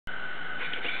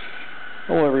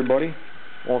Hello everybody,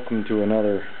 welcome to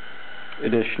another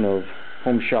edition of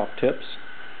Home Shop Tips.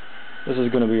 This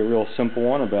is going to be a real simple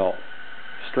one about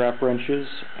strap wrenches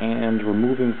and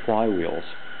removing flywheels.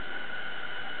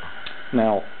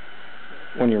 Now,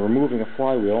 when you're removing a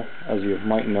flywheel, as you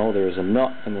might know, there's a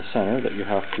nut in the center that you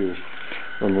have to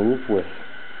remove with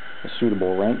a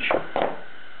suitable wrench.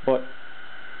 But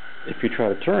if you try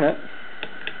to turn it,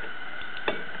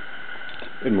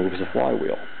 it moves the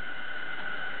flywheel.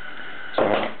 So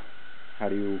how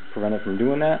do you prevent it from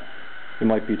doing that? You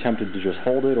might be tempted to just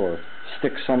hold it or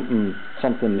stick something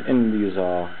in these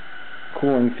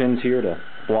cooling fins here to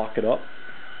block it up.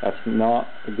 That's not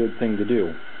a good thing to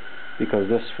do, because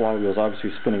this flywheel is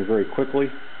obviously spinning very quickly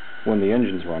when the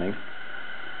engine's running,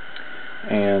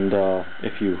 and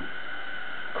if you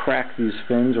crack these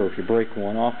fins or if you break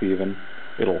one off even,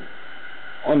 it'll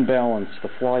unbalance the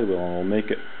flywheel and it'll make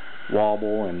it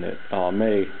wobble, and it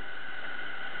may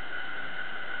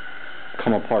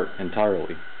come apart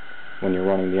entirely when you're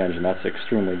running the engine. That's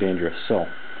extremely dangerous. So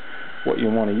what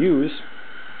you want to use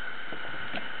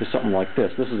is something like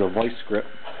this. This is a vice grip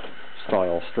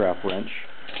style strap wrench.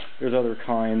 There's other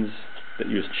kinds that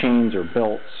use chains or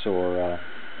belts or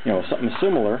something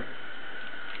similar.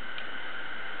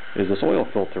 Is this oil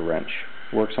filter wrench.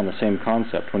 Works on the same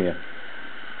concept. When you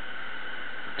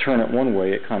turn it one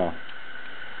way, it kind of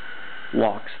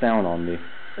locks down on the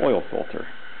oil filter.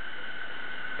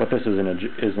 But this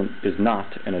is not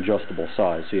an adjustable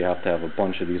size, so you have to have a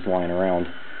bunch of these lying around.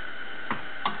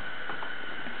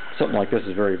 Something like this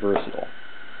is very versatile.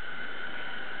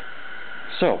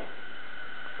 So,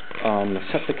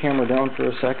 set the camera down for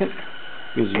a second,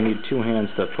 because you need two hands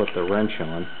to put the wrench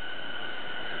on.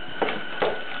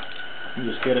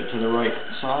 You just get it to the right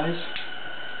size,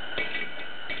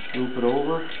 loop it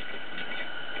over.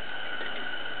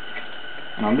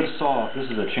 And on this saw, this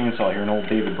is a chainsaw here, an old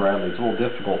David Bradley. It's a little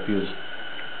difficult because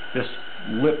this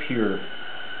lip here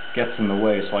gets in the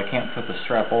way, so I can't put the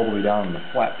strap all the way down in the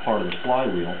flat part of the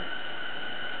flywheel.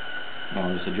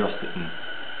 I'll just adjust it and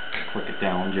click it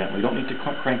down gently. You don't need to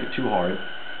crank it too hard.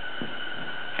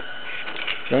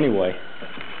 But anyway,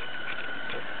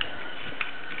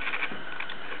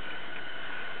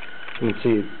 you can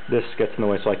see this gets in the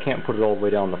way, so I can't put it all the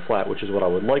way down the flat, which is what I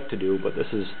would like to do, but this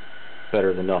is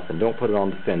better than nothing. Don't put it on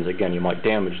the fins. Again, you might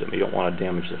damage them. You don't want to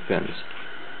damage the fins.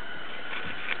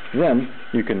 Then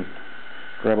you can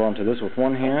grab onto this with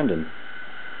one hand and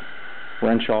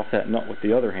wrench off that nut with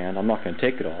the other hand. I'm not going to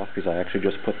take it off because I actually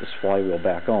just put this flywheel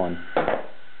back on.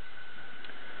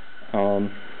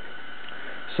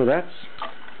 So that's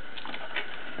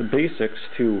the basics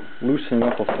to loosening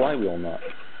up a flywheel nut.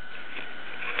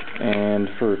 And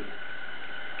for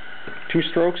two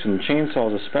strokes and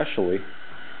chainsaws especially,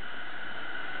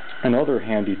 another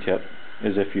handy tip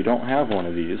is, if you don't have one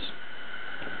of these,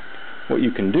 what you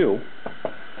can do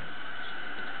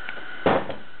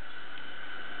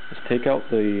is take out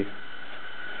the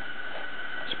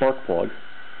spark plug,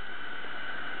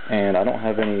 and I don't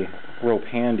have any rope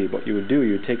handy, but you would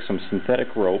take some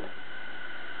synthetic rope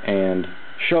and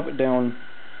shove it down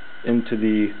into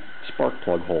the spark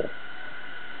plug hole.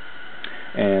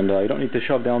 And you don't need to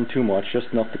shove down too much, just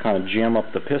enough to kind of jam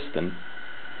up the piston.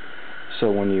 So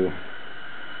when you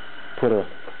put a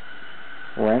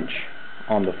wrench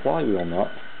on the flywheel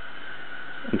nut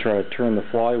and try to turn the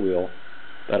flywheel,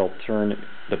 that'll turn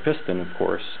the piston, of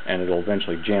course, and it'll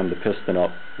eventually jam the piston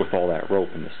up with all that rope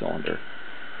in the cylinder.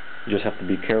 You just have to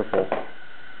be careful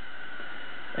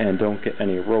and don't get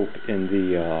any rope in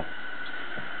the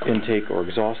intake or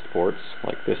exhaust ports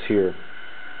like this here.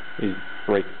 You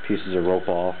break pieces of rope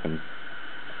off and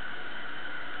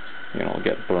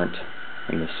get burnt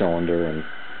in the cylinder, and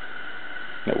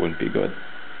that wouldn't be good.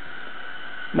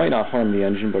 Might not harm the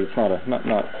engine, but it's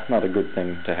not a good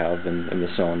thing to have in the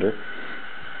cylinder.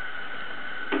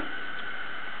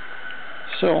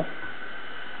 So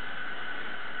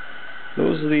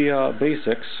those are the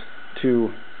basics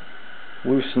to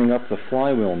loosening up the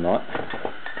flywheel nut.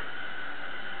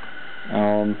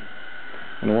 And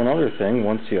one other thing,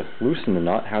 once you loosen the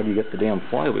nut, how do you get the damn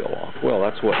flywheel off? Well,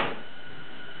 that's what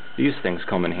these things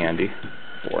come in handy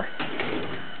for.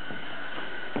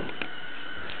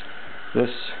 This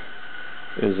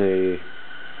is a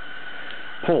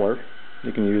puller.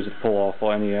 You can use it to pull off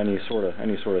any sort of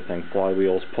thing,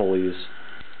 flywheels, pulleys,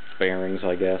 bearings,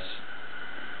 I guess.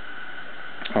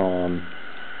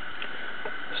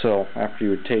 So after you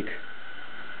would take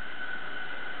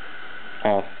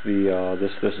off the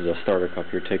this is a starter cup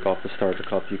here. Take off the starter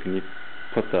cup. You can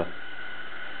put the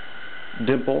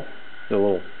dimple, the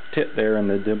little tit there, in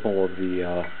the dimple of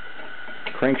the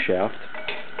crankshaft,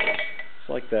 just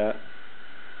like that.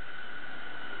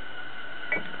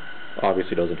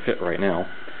 obviously doesn't fit right now.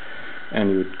 And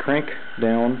you would crank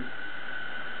down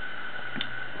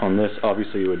on this.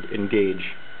 Obviously you would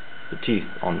engage the teeth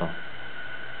on the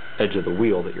edge of the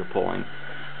wheel that you're pulling.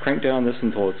 Crank down this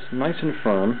until it's nice and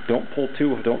firm. Don't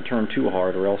turn too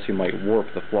hard, or else you might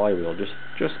warp the flywheel. Just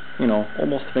you know,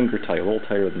 almost finger tight, a little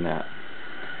tighter than that.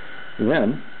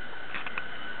 Then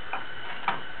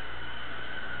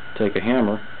take a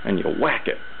hammer and you whack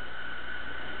it.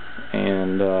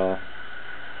 And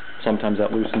sometimes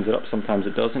that loosens it up, sometimes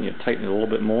it doesn't. You tighten it a little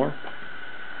bit more,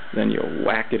 then you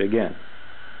whack it again.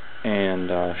 And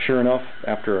sure enough,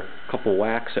 after a couple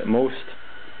whacks at most,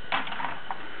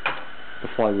 the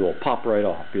flywheel will pop right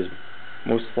off, because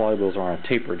most flywheels are on a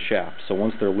tapered shaft, so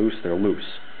once they're loose, they're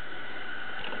loose.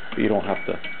 But you don't have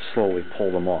to slowly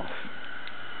pull them off.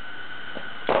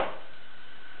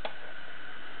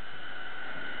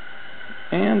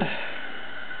 And I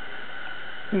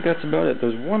think that's about it.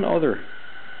 There's one other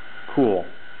cool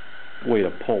way to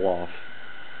pull off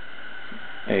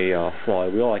a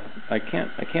flywheel. I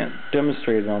can't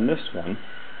demonstrate it on this one,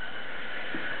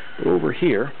 but over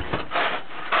here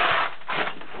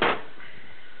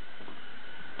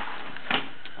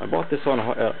I bought this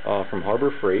from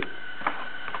Harbor Freight.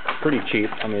 Pretty cheap.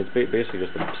 I mean, it's basically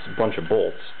just a bunch of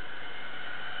bolts.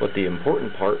 But the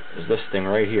important part is this thing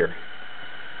right here.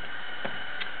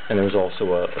 And there's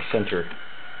also a center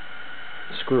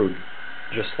screw,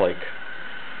 just like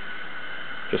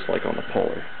on the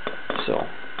puller. So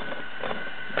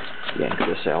let's yank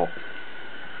this out.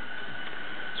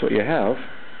 So what you have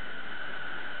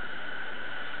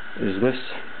is this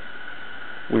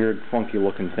weird, funky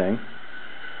looking thing.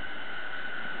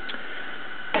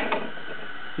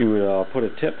 You would put a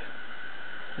tip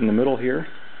in the middle here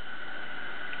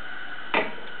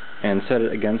and set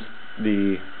it against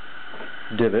the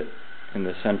divot in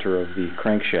the center of the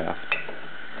crankshaft.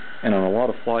 And on a lot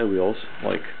of flywheels,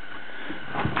 like,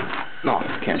 no,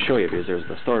 I can't show you because there's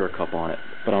the starter cup on it,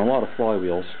 but on a lot of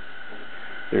flywheels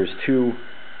there's 2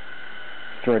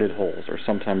 threaded holes, or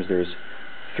sometimes there's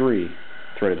 3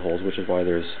 threaded holes, which is why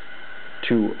there's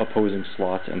 2 opposing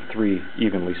slots and 3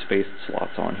 evenly spaced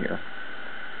slots on here.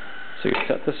 So you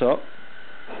set this up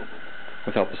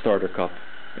without the starter cup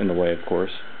in the way, of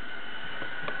course.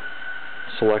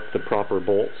 Select the proper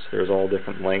bolts. There's all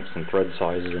different lengths and thread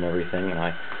sizes and everything, and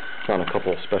I found a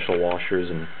couple of special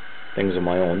washers and things of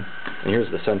my own. And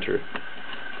here's the center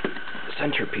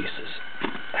pieces,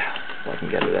 if I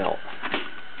can get it out.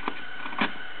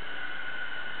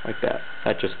 Like that.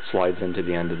 That just slides into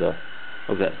the end of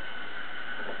that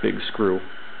big screw.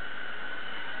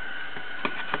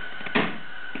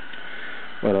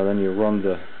 But then you run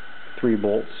the 3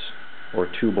 bolts or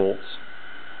 2 bolts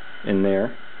in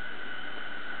there,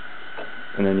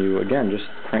 and then you again just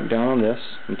crank down on this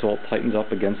until it tightens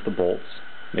up against the bolts.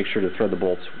 Make sure to thread the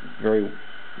bolts very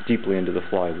deeply into the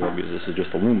flywheel, because this is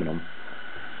just aluminum.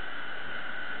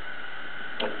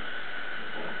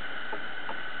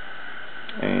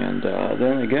 And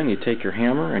then again you take your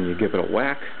hammer and you give it a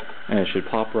whack, and it should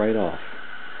pop right off.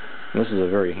 And this is a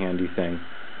very handy thing.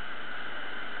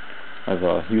 I've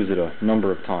used it a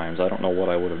number of times. I don't know what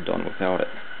I would have done without it.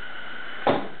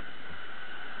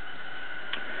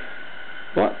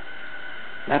 But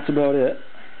that's about it.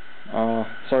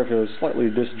 Sorry for the slightly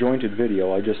disjointed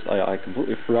video. I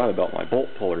completely forgot about my bolt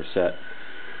puller set,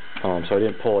 so I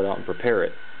didn't pull it out and prepare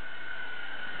it.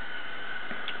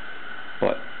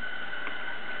 But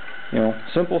you know,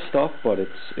 simple stuff, but it's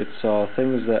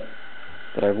things that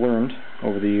I've learned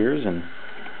over the years, and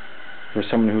for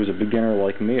someone who's a beginner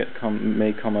like me, it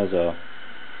may come as a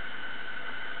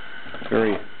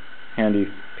very handy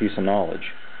piece of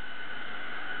knowledge.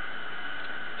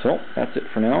 So, that's it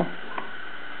for now.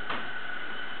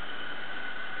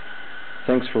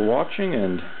 Thanks for watching,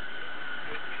 and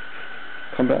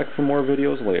come back for more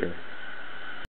videos later.